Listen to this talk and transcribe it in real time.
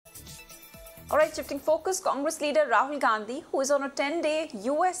All right, shifting focus, Congress leader Rahul Gandhi, who is on a 10-day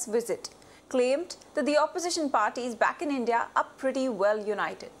US visit, claimed that the opposition parties back in India are pretty well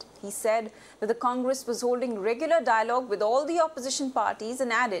united. He said that the Congress was holding regular dialogue with all the opposition parties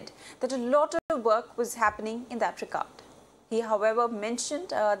and added that a lot of work was happening in that regard. He, however,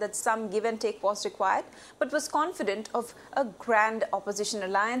 mentioned that some give and take was required, but was confident of a grand opposition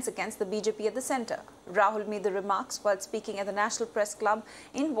alliance against the BJP at the centre. Rahul made the remarks while speaking at the National Press Club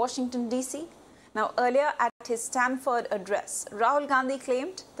in Washington, D.C. Now, earlier at his Stanford address, Rahul Gandhi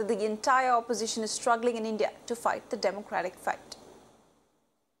claimed that the entire opposition is struggling in India to fight the democratic fight.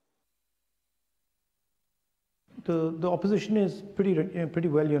 The opposition is pretty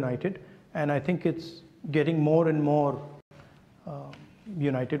well united, and I think it's getting more and more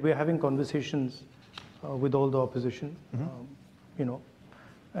united. We're having conversations with all the opposition,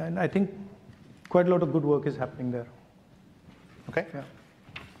 and I think quite a lot of good work is happening there. Okay. Yeah.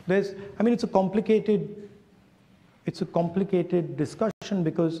 It's a complicated discussion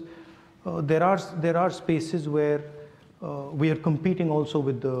because there are spaces where we are competing also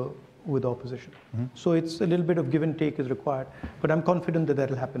with the opposition. So it's a little bit of give and take is required, but I'm confident that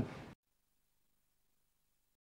will happen.